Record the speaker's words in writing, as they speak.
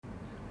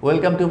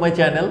Welcome to my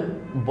channel.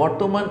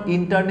 বর্তমান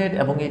internet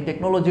এবং এই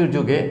টেকনোলজির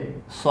যুগে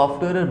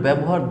সফটওয়্যারের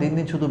ব্যবহার দিন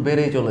দিন শুধু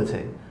বেড়েই চলেছে।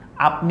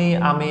 আপনি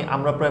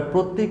আমরা প্রায়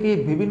প্রত্যেকেই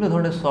বিভিন্ন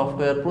ধরনের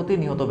সফটওয়্যার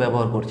প্রতিনিয়ত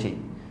ব্যবহার করছি।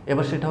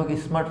 এবার সেটা হোক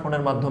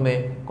স্মার্টফোনের মাধ্যমে,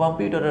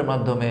 কম্পিউটারের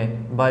মাধ্যমে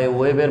বা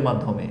ওয়েবের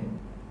মাধ্যমে।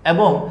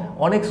 এবং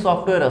অনেক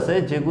সফটওয়্যার আছে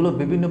যেগুলো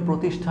বিভিন্ন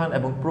প্রতিষ্ঠান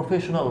এবং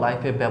প্রফেশনাল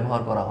লাইফে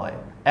ব্যবহার করা হয়।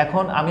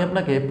 এখন আমি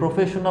আপনাকে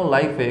প্রফেশনাল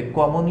লাইফে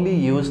কমনলি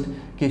ইউজড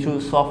কিছু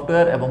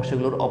সফটওয়্যার এবং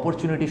সেগুলোর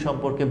অপরচুনিটি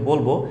সম্পর্কে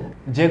বলবো,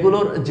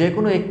 যেগুলোর যে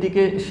কোনো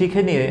একটিকে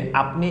শিখে নিয়ে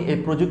আপনি এই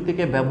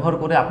প্রযুক্তিকে ব্যবহার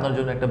করে আপনার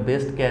জন্য একটা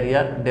বেস্ট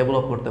ক্যারিয়ার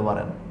ডেভেলপ করতে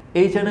পারেন।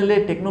 এই চ্যানেলে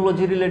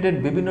টেকনোলজি রিলেটেড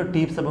বিভিন্ন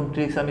টিপস এবং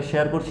ট্রিক্স আমি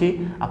শেয়ার করছি।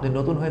 আপনি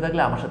নতুন হয়ে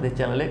থাকলে আমার সাথে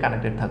চ্যানেলে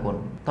কানেক্টেড থাকুন।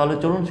 তাহলে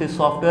চলুন সেই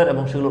সফটওয়্যার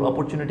এবং সেগুলোর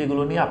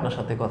অপরচুনিটিগুলো নিয়ে আপনার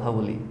সাথে কথা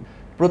বলি।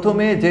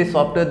 প্রথমে যে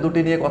সফটওয়্যার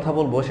দুটি নিয়ে কথা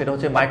বলবো সেটা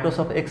হচ্ছে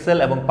মাইক্রোসফট এক্সেল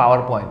এবং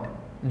পাওয়ার পয়েন্ট।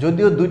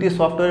 যদিও দুইটি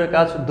সফটওয়্যারের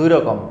কাজ দুই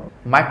রকম।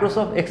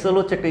 মাইক্রোসফট এক্সেল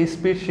হচ্ছে একটা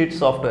স্প্রেডশিট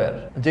সফটওয়্যার,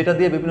 যেটা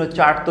দিয়ে বিভিন্ন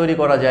চার্ট তৈরি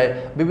করা যায়,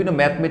 বিভিন্ন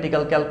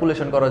ম্যাথমেটিক্যাল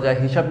ক্যালকুলেশন করা যায়,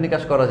 হিসাব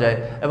নিকাশ করা যায়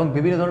এবং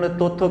বিভিন্ন ধরনের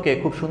তথ্যকে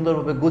খুব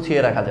সুন্দরভাবে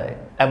গুছিয়ে রাখা যায়।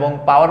 এবং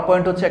পাওয়ার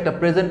পয়েন্ট হচ্ছে একটা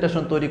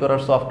প্রেজেন্টেশন তৈরি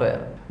করার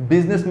সফটওয়্যার।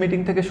 বিজনেস মিটিং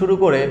থেকে শুরু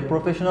করে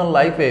প্রফেশনাল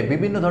লাইফে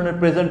বিভিন্ন ধরনের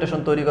প্রেজেন্টেশন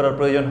তৈরি করার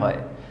প্রয়োজন হয়,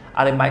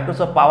 আর এই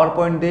মাইক্রোসফট পাওয়ার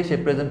পয়েন্ট দিয়ে সেই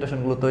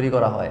প্রেজেন্টেশনগুলো তৈরি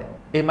করা হয়।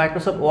 এই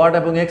মাইক্রোসফট ওয়ার্ড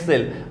এবং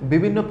এক্সেল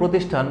বিভিন্ন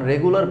প্রতিষ্ঠান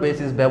রেগুলার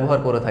বেসিস ব্যবহার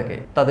করে থাকে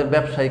তাদের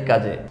ব্যবসায়িক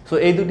কাজে। সো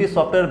এই দুটি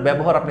সফটওয়্যার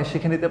ব্যবহার আপনি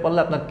শিখে নিতে পারলে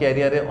আপনার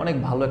ক্যারিয়ারে অনেক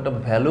ভালো একটা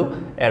ভ্যালু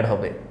অ্যাড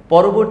হবে।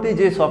 পরবর্তী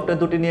যে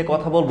সফটওয়্যার দুটি নিয়ে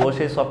কথা বলবো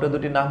সেই সফটওয়্যার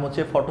দুটির নাম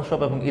হচ্ছে ফটোশপ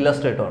এবং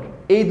ইলাস্ট্রেটর।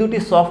 এই দুটি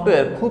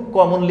সফটওয়্যার খুব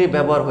কমনলি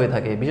ব্যবহার হয়ে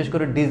থাকে, বিশেষ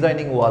করে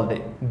ডিজাইনিং ওয়ার্ল্ডে।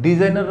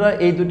 ডিজাইনাররা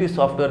এই দুটি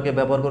সফটওয়্যারকে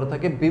ব্যবহার করে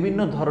থাকে বিভিন্ন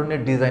ধরনের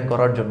ডিজাইন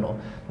করার জন্য।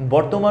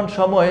 বর্তমান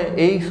সময়ে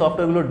এই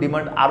সফটওয়্যারগুলোর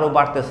ডিমান্ড আরও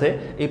বাড়তেছে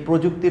এই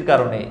প্রযুক্তির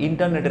কারণে,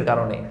 ইন্টারনেটের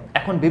কারণে।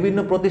 এখন বিভিন্ন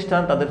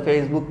প্রতিষ্ঠান তাদের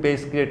ফেসবুক পেজ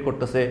ক্রিয়েট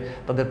করতেছে,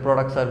 তাদের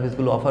প্রোডাক্ট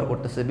সার্ভিসগুলো অফার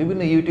করতেছে।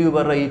 বিভিন্ন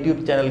ইউটিউবাররা ইউটিউব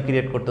চ্যানেল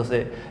ক্রিয়েট করতেছে,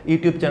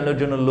 ইউটিউব চ্যানেলের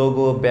জন্য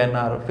লোগো,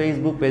 ব্যানার,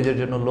 ফেসবুক পেজের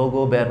জন্য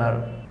লোগো, ব্যানার।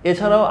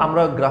 এছাড়াও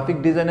আমরা গ্রাফিক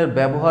ডিজাইনের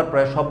ব্যবহার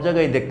প্রায় সব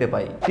জায়গায় দেখতে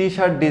পাই। টি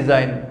শার্ট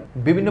ডিজাইন,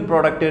 বিভিন্ন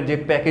প্রোডাক্টের যে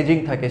প্যাকেজিং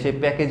থাকে সেই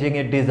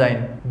প্যাকেজিংয়ের ডিজাইন,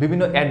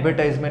 বিভিন্ন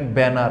অ্যাডভার্টাইজমেন্ট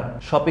ব্যানার।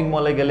 শপিং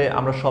মলে গেলে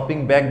আমরা শপিং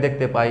ব্যাগ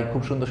দেখতে পাই,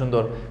 খুব সুন্দর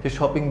সুন্দর সেই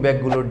শপিং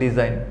ব্যাগগুলোর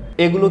ডিজাইন।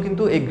 এগুলো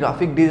কিন্তু এই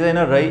গ্রাফিক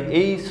ডিজাইনাররাই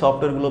এই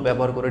সফটওয়্যারগুলো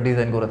ব্যবহার করে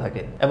ডিজাইন করে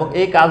থাকে এবং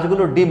এই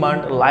কাজগুলোর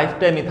ডিমান্ড লাইফ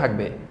টাইমই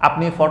থাকবে।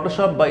 আপনি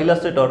ফটোশপ বা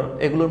ইলাস্ট্রেটর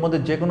এগুলোর মধ্যে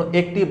যে কোনো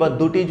একটি বা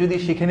দুটি যদি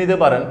শিখে নিতে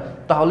পারেন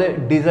তাহলে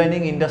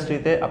ডিজাইনিং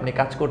ইন্ডাস্ট্রিতে আপনি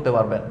কাজ করতে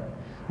পারবেন।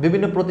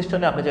 বিভিন্ন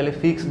প্রতিষ্ঠানে আপনি চাইলে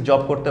ফিক্সড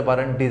জব করতে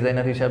পারেন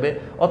ডিজাইনার হিসাবে,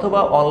 অথবা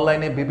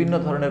অনলাইনে বিভিন্ন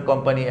ধরনের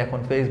কোম্পানি এখন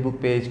ফেসবুক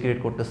পেজ ক্রিয়েট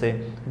করতেছে,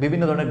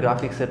 বিভিন্ন ধরনের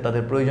গ্রাফিক্সের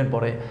তাদের প্রয়োজন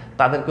পড়ে,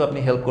 তাদেরকেও আপনি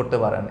হেল্প করতে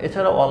পারেন।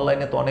 এছাড়াও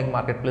অনলাইনে তো অনেক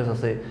মার্কেট প্লেস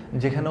আছে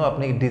যেখানেও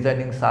আপনি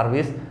ডিজাইনিং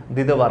সার্ভিস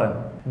দিতে পারেন।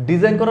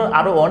 ডিজাইন করার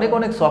আরও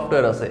অনেক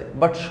সফটওয়্যার আছে,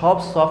 বাট সব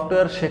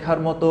সফটওয়্যার শেখার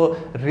মতো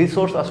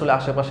রিসোর্স আসলে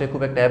আশেপাশে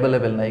খুব একটা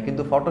অ্যাভেলেবেল নাই।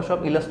 কিন্তু ফটোশপ,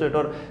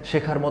 ইলাস্ট্রেটর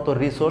শেখার মতো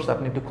রিসোর্স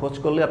আপনি একটু খোঁজ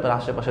করলে আপনার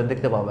আশেপাশে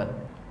দেখতে পাবেন।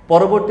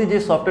 পরবর্তী যে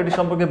সফটওয়্যারটি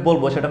সম্পর্কে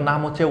বলবো সেটার নাম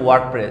হচ্ছে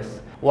ওয়ার্ডপ্রেস।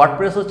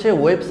 ওয়ার্ডপ্রেস হচ্ছে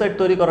ওয়েবসাইট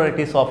তৈরি করার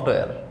একটি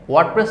সফটওয়্যার।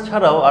 ওয়ার্ডপ্রেস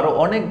ছাড়াও আরও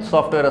অনেক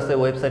সফটওয়্যার আছে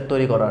ওয়েবসাইট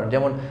তৈরি করার,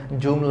 যেমন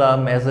জুমলা,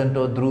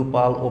 ম্যাজেন্টো,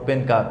 দ্রুপাল,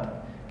 ওপেনকাট।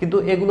 কিন্তু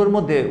এগুলোর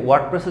মধ্যে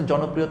ওয়ার্ডপ্রেসের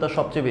জনপ্রিয়তা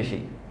সবচেয়ে বেশি,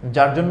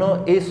 যার জন্য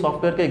এই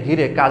সফটওয়্যারকে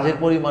ঘিরে কাজের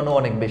পরিমাণও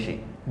অনেক বেশি।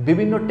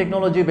 বিভিন্ন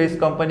টেকনোলজি বেসড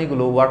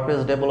কোম্পানিগুলো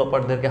ওয়ার্ডপ্রেস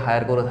ডেভেলপারদেরকে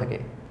হায়ার করে থাকে।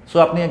 সো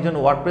আপনি একজন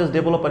ওয়ার্ডপ্রেস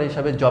ডেভেলপার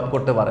হিসাবে জব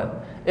করতে পারেন।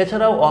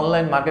 এছাড়াও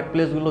অনলাইন মার্কেট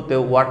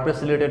প্লেসগুলোতেও ওয়ার্ডপ্রেস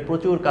রিলেটেড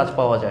প্রচুর কাজ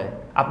পাওয়া যায়।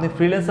 আপনি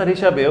ফ্রিল্যান্সার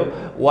হিসাবেও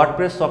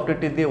ওয়ার্ডপ্রেস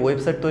সফটওয়্যারটি দিয়ে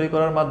ওয়েবসাইট তৈরি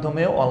করার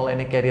মাধ্যমেও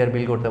অনলাইনে ক্যারিয়ার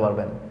বিল্ড করতে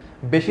পারবেন।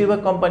 বেশিরভাগ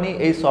কোম্পানি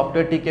এই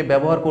সফটওয়্যারটিকে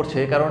ব্যবহার করছে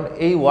কারণ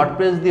এই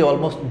ওয়ার্ডপ্রেস দিয়ে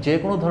অলমোস্ট যে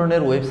কোনো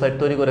ধরনের ওয়েবসাইট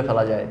তৈরি করে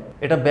ফেলা যায়।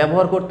 এটা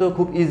ব্যবহার করতেও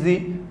খুব ইজি,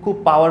 খুব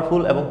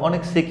পাওয়ারফুল এবং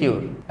অনেক সিকিউর।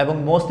 এবং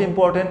মোস্ট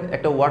ইম্পর্টেন্ট,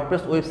 একটা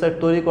ওয়ার্ডপ্রেস ওয়েবসাইট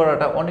তৈরি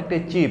করাটা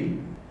অনেকটাই চিপ।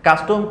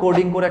 কাস্টম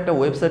কোডিং করে একটা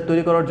ওয়েবসাইট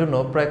তৈরি করার জন্য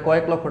প্রায়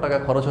কয়েক লক্ষ টাকা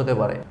খরচ হতে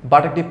পারে,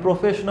 বাট একটি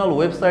প্রফেশনাল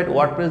ওয়েবসাইট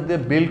ওয়ার্ডপ্রেস দিয়ে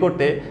বিল্ড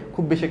করতে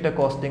খুব বেশি একটা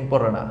কস্টিং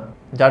পড়ে না,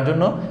 যার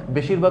জন্য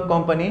বেশিরভাগ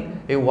কোম্পানি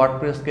এই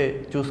ওয়ার্ডপ্রেসকে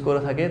চুজ করে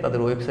থাকে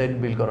তাদের ওয়েবসাইট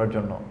বিল্ড করার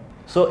জন্য।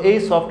 সো এই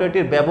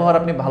সফটওয়্যারটির ব্যবহার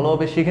আপনি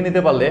ভালোভাবে শিখে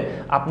নিতে পারলে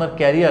আপনার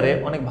ক্যারিয়ারে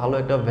অনেক ভালো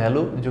একটা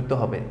ভ্যালু যুক্ত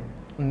হবে।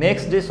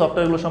 নেক্সট যে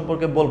সফটওয়্যারগুলো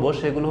সম্পর্কে বলবো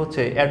সেগুলো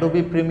হচ্ছে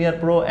Adobe Premiere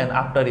Pro and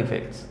after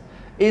effects.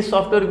 এই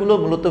সফটওয়্যারগুলো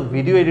মূলত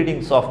ভিডিও এডিটিং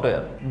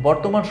সফটওয়্যার।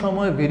 বর্তমান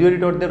সময়ে ভিডিও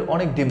এডিটরদের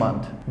অনেক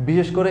ডিমান্ড,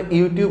 বিশেষ করে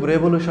ইউটিউব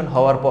রেভলিউশন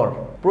হওয়ার পর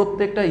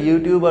প্রত্যেকটা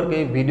ইউটিউবারকে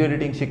ভিডিও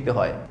এডিটিং শিখতে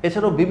হয়।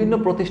 এছাড়াও বিভিন্ন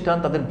প্রতিষ্ঠান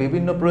তাদের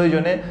বিভিন্ন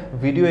প্রয়োজনে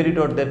ভিডিও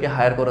এডিটরদেরকে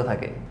হায়ার করে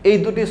থাকে। এই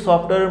দুটি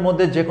সফটওয়্যারের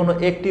মধ্যে যে কোনো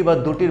একটি বা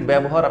দুটির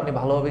ব্যবহার আপনি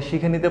ভালোভাবে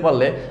শিখে নিতে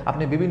পারলে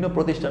আপনি বিভিন্ন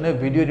প্রতিষ্ঠানে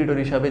ভিডিও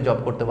এডিটর হিসাবে জব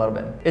করতে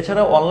পারবেন।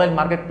 এছাড়াও অনলাইন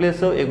মার্কেট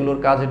প্লেসেও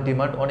এগুলোর কাজের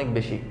ডিমান্ড অনেক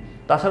বেশি।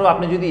 তাছাড়াও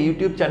আপনি যদি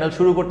ইউটিউব চ্যানেল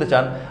শুরু করতে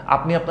চান,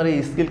 আপনি আপনার এই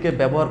স্কিলকে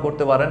ব্যবহার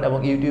করতে পারেন এবং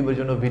ইউটিউবের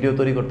জন্য ভিডিও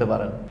তৈরি করতে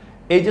পারেন।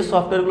 এই যে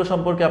সফটওয়্যারগুলো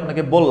সম্পর্কে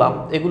আপনাকে বললাম,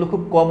 এগুলো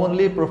খুব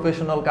কমনলি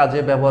প্রফেশনাল কাজে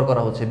ব্যবহার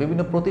করা হচ্ছে,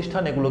 বিভিন্ন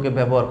প্রতিষ্ঠান এগুলোকে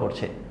ব্যবহার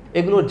করছে।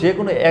 এগুলোর যে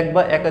কোনো এক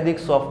বা একাধিক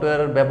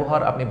সফটওয়্যারের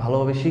ব্যবহার আপনি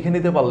ভালোভাবে শিখে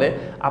নিতে পারলে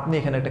আপনি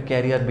এখানে একটা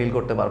ক্যারিয়ার বিল্ড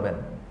করতে পারবেন।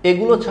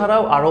 এগুলো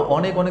ছাড়াও আরও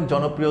অনেক অনেক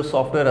জনপ্রিয়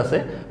সফটওয়্যার আছে,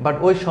 বাট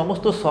ওই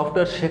সমস্ত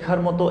সফটওয়্যার শেখার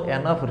মতো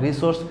এনাফ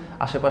রিসোর্স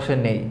আশেপাশে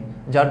নেই,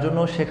 যার জন্য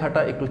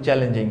শেখাটা একটু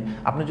চ্যালেঞ্জিং।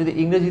 আপনি যদি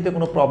ইংরেজিতে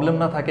কোনো প্রবলেম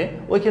না থাকে,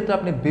 ওই ক্ষেত্রে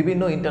আপনি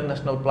বিভিন্ন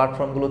ইন্টারন্যাশনাল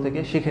প্ল্যাটফর্মগুলো থেকে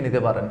শিখে নিতে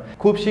পারেন।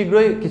 খুব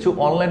শীঘ্রই কিছু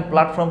অনলাইন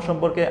প্ল্যাটফর্ম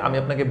সম্পর্কে আমি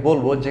আপনাকে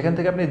বলবো, যেখান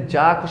থেকে আপনি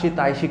যা খুশি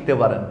তাই শিখতে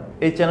পারেন।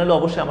 এই চ্যানেলে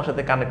অবশ্যই আমার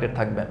সাথে কানেক্টেড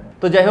থাকবেন।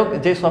 তো যাই হোক,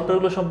 যে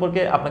সফটওয়্যারগুলো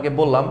সম্পর্কে আপনাকে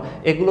বললাম,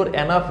 এগুলোর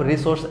এনাফ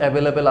রিসোর্স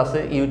অ্যাভেলেবেল আছে,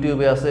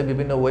 ইউটিউবে আছে,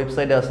 বিভিন্ন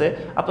ওয়েবসাইটে আছে।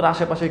 আপনার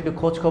আশেপাশে একটু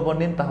খোঁজ খবর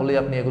নিন, তাহলেই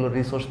আপনি এগুলোর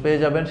রিসোর্স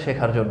পেয়ে যাবেন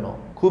শেখার জন্য।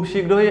 খুব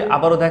শীঘ্রই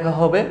আবারও দেখা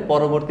হবে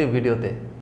পরবর্তী ভিডিওতে।